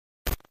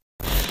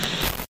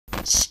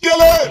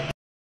Kill it!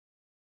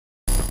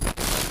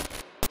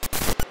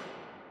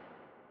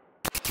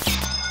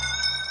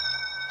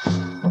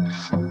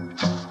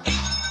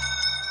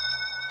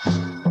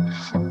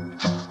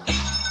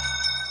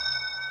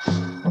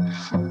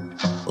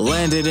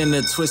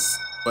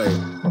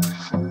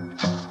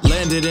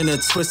 Landed in a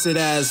twisted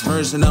ass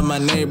version of my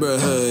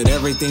neighborhood.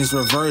 Everything's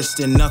reversed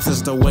and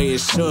nothing's the way it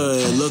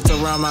should. Looked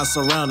around my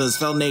surroundings,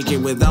 felt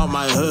naked without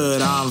my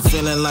hood. I'm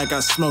feeling like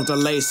I smoked a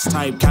lace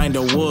type kind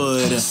of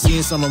wood.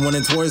 Seeing someone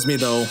running towards me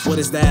though. What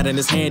is that in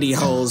his handy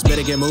holes?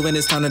 Better get moving,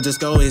 it's time to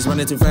just go. He's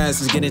running too fast,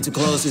 he's getting too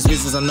close. His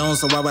business unknown,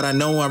 so why would I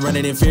know? I'm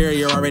running in fear,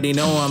 you already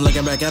know. I'm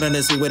looking back at him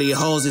to see what he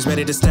holds. He's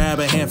ready to stab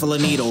a handful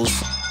of needles.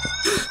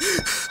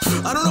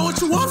 I don't know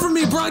what you want from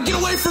me, bro. Get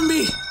away from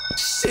me.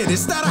 Shit,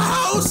 is that a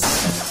house?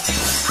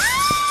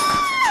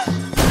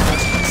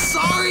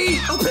 Sorry,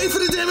 I'll pay for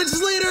the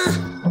damages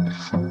later.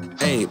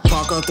 Hey,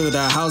 park all through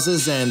the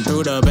houses and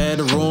through the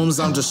bedrooms.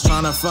 I'm just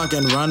trying to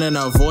fucking run and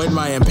avoid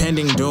my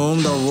impending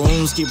doom. The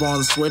rooms keep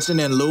on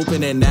switching and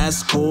looping and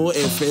that's cool.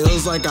 It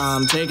feels like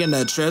I'm taking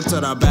a trip to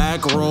the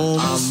back room.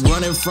 I'm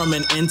running from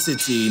an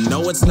entity.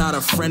 No, it's not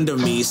a friend of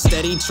me.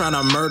 Steady trying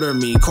to murder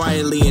me.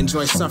 Quietly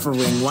enjoy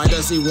suffering. Why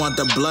does he want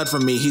the blood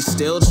from me? He's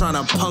still trying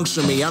to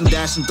puncture me. I'm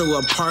dashing through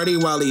a party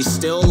while he's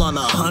still on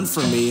the hunt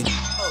for me.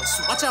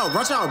 Watch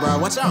out, bro,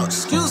 watch out.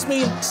 Excuse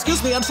me,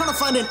 I'm trying to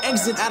find an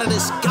exit out of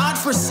this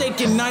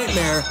godforsaken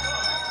nightmare.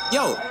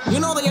 Yo, you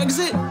know the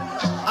exit?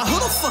 Who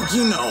the fuck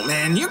you know,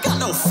 man? You got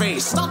no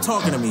face, stop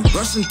talking to me.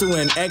 Rushing through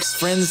an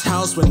ex-friend's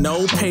house with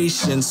no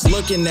patience.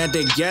 Looking at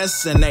the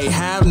guests and they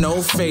have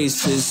no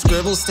faces.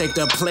 Scribbles take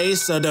the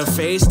place of the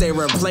face, they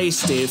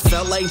replaced it.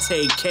 Felt like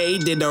Tay-K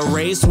did a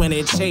race when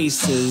it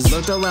chases.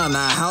 Looked around the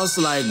house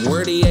like,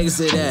 where the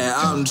exit at?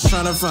 I'm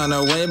trying to find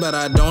a way, but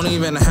I don't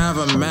even have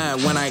a map.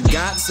 When I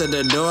got to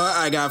the door,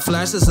 I got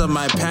flashes of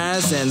my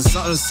past and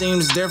something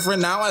seems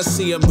different. Now I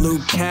see a blue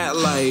cat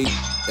like,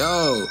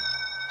 yo,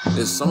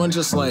 did someone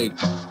just like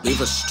leave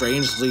a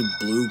strangely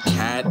blue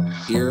cat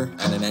here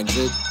at an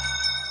exit?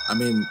 I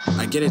mean,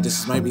 I get it,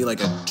 this might be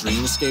like a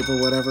dreamscape or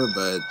whatever,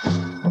 but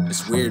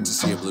it's weird to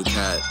see a blue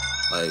cat.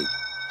 Like,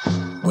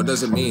 what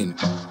does it mean?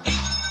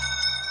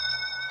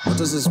 What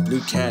does this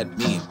blue cat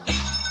mean?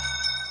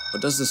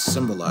 What does this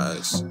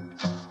symbolize?